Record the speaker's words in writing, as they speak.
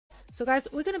So guys,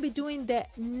 we're going to be doing the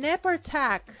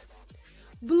Neckband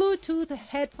Bluetooth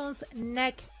headphones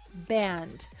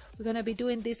neckband. We're going to be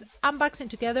doing this unboxing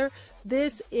together.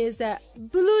 This is a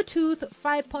Bluetooth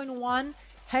 5.1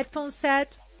 headphone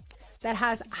set that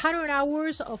has 100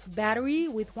 hours of battery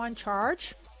with one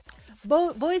charge.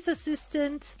 Voice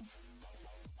assistant.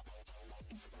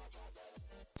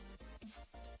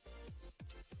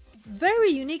 Very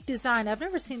unique design. I've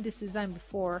never seen this design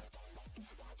before.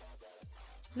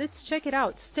 Let's check it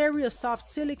out. Stereo soft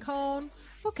silicone.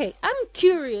 Okay, I'm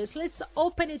curious. Let's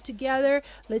open it together.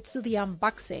 Let's do the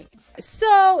unboxing.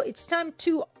 So it's time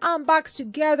to unbox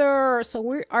together. So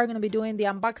we are going to be doing the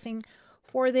unboxing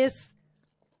for this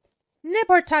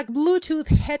Neckband Bluetooth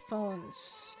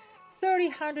headphones.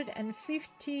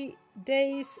 350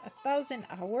 days, 1,000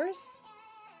 hours.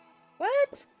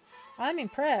 What? I'm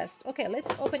impressed. Okay, let's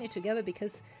open it together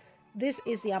because this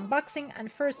is the unboxing and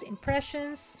first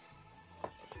impressions.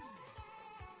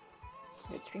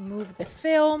 Let's remove the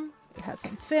film. It has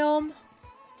some film.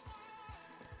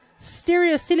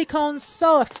 Stereo silicone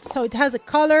soft, so it has a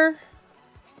color.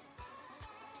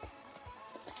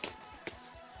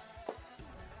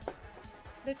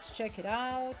 Let's check it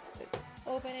out. Let's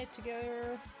open it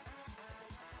together.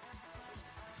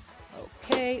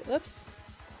 Okay, oops.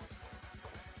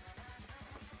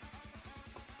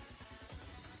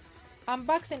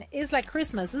 Unboxing is like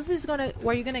Christmas. This is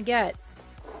what you're gonna get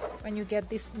when you get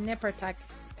this Neckband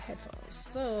headphones.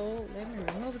 So let me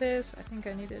remove this. I think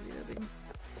I need a little bit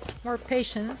more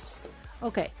patience.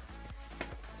 Okay,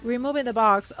 removing the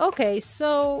box. Okay,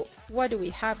 so what do we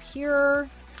have here?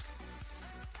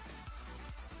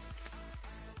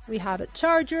 We have a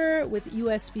charger with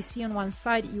USB-C on one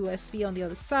side, USB on the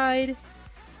other side.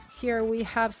 Here we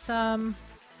have some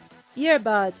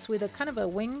earbuds with a kind of a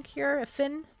wing here, a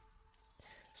fin.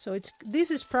 So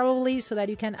this is probably so that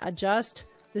you can adjust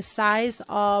the size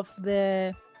of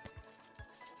the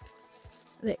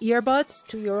earbuds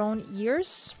to your own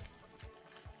ears.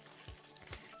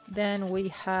 Then we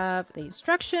have the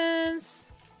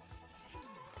instructions,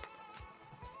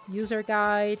 user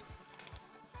guide,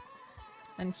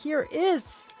 and here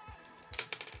is,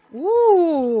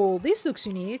 ooh, this looks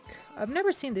unique. I've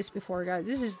never seen this before, guys.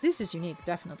 This is unique,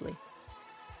 definitely.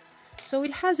 So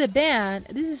it has a band.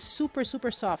 This is super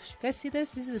soft. You guys see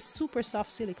this? This is a super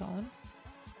soft silicone.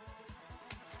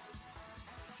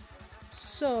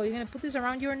 So you're gonna put this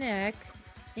around your neck,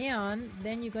 and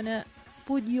then you're gonna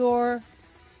put your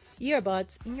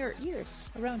earbuds in your ears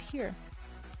around here.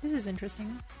 This is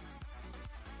interesting.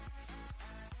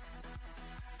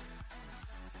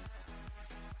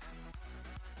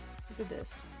 Look at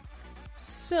this.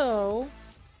 So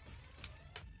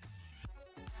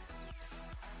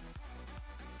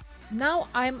now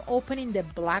I'm opening the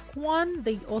black one.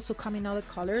 They also come in other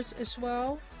colors as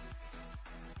well.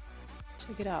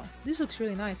 Check it out. This looks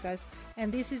really nice, guys.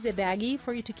 And this is the baggie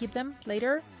for you to keep them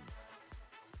later.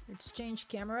 Let's change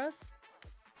cameras.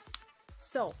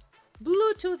 So,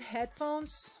 Bluetooth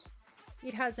headphones.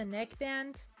 It has a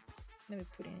neckband. Let me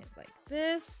put it like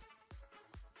this.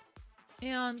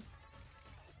 And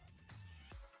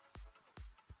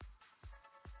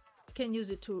you can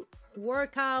use it to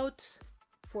work out,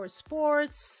 for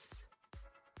sports.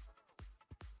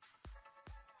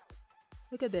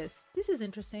 Look at this. This is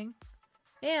interesting.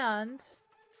 And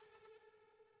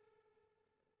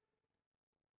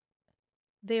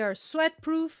they are sweat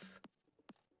proof.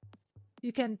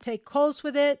 You can take calls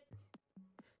with it.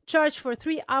 Charge for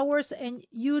 3 hours, and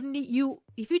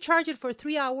if you charge it for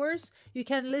 3 hours, you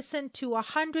can listen to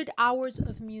 100 hours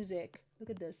of music.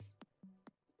 Look at this.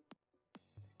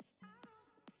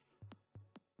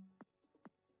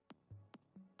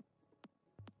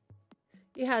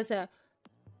 It has a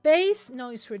bass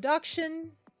noise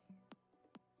reduction.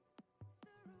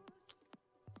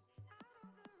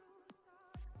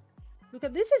 Look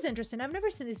at this, is interesting. I've never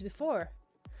seen this before.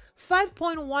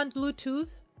 5.1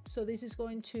 Bluetooth. So this is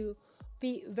going to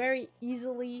be very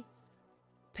easily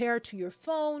paired to your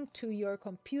phone, to your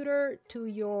computer, to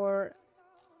your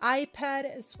iPad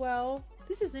as well.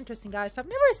 This is interesting, guys. I've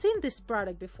never seen this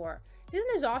product before. Isn't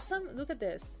this awesome? Look at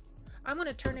this. I'm going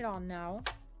to turn it on now.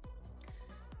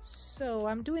 So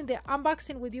I'm doing the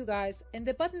unboxing with you guys, and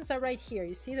the buttons are right here.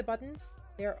 You see the buttons?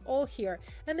 They're all here.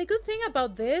 And the good thing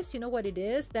about this, you know what it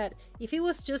is? That if it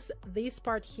was just this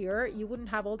part here, you wouldn't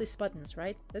have all these buttons,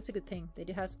 right? That's a good thing, that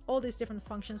it has all these different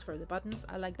functions for the buttons.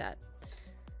 I like that.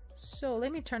 So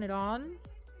let me turn it on.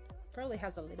 Probably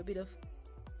has a little bit of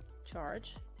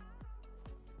charge.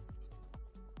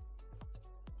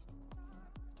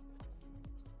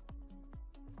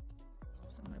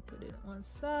 So I'm gonna put it on one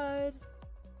side.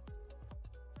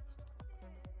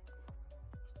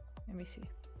 Let me see.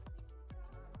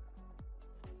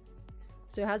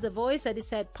 So it has a voice that it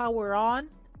said power on,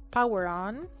 power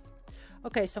on.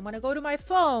 Okay, so I'm going to go to my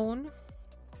phone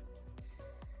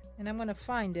and I'm going to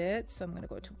find it. So I'm going to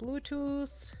go to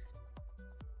Bluetooth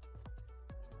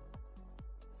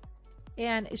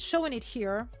and it's showing it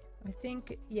here. I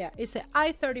think, yeah, it's the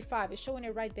i35. It's showing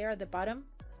it right there at the bottom.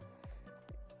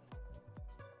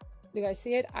 You guys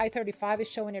see it? i35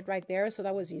 is showing it right there. So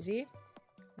that was easy.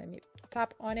 Let me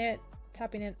tap on it,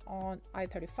 tapping it on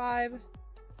i35.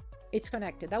 It's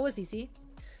connected. That was easy.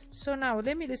 So now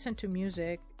let me listen to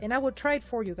music and I will try it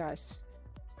for you guys.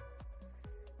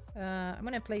 I'm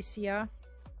gonna play Sia.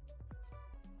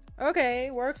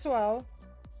 Okay, works well.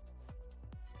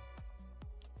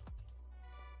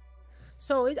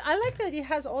 So I like that it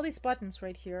has all these buttons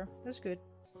right here. That's good.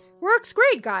 Works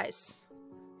great, guys.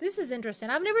 This is interesting.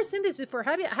 I've never seen this before.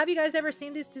 Have you guys ever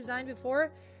seen this design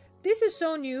before? This is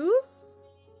so new.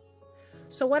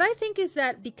 So what I think is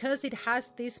that because it has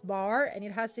this bar and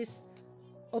it has this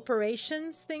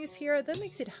operations things here, that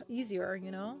makes it easier,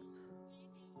 you know.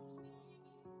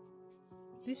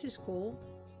 This is cool.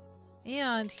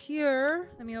 And here,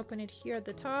 let me open it here at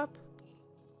the top.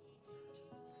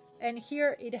 And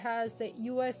here it has the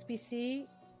USB-C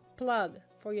plug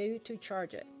for you to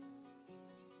charge it.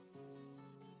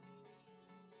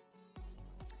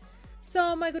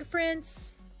 So my good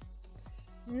friends,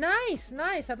 nice.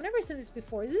 I've never seen this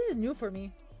before. This is new for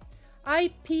me.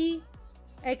 IPX5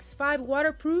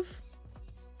 waterproof.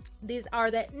 These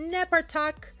are the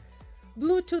Neckband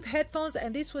Bluetooth headphones,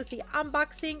 and this was the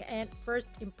unboxing and first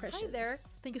impression. Hi there.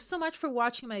 Thank you so much for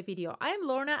watching my video. I am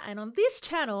Lorna, and on this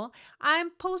channel,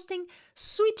 I'm posting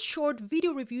sweet short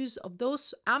video reviews of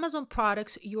those Amazon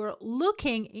products you're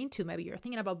looking into. Maybe you're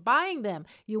thinking about buying them.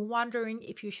 You're wondering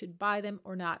if you should buy them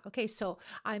or not. Okay, so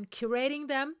I'm curating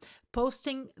them,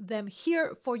 posting them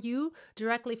here for you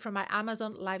directly from my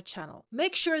Amazon live channel.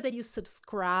 Make sure that you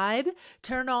subscribe,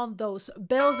 turn on those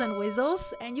bells and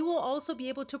whistles, and you will also be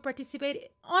able to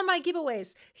participate on my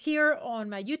giveaways here on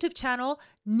my YouTube channel,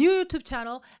 new YouTube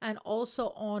channel, and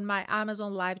also on my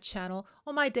Amazon live channel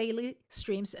on my daily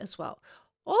streams as well.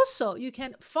 Also, you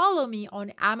can follow me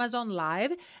on Amazon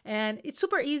Live, and it's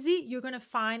super easy. You're going to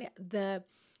find the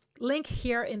link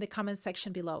here in the comment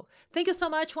section below. Thank you so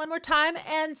much one more time,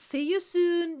 and see you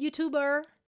soon, YouTuber.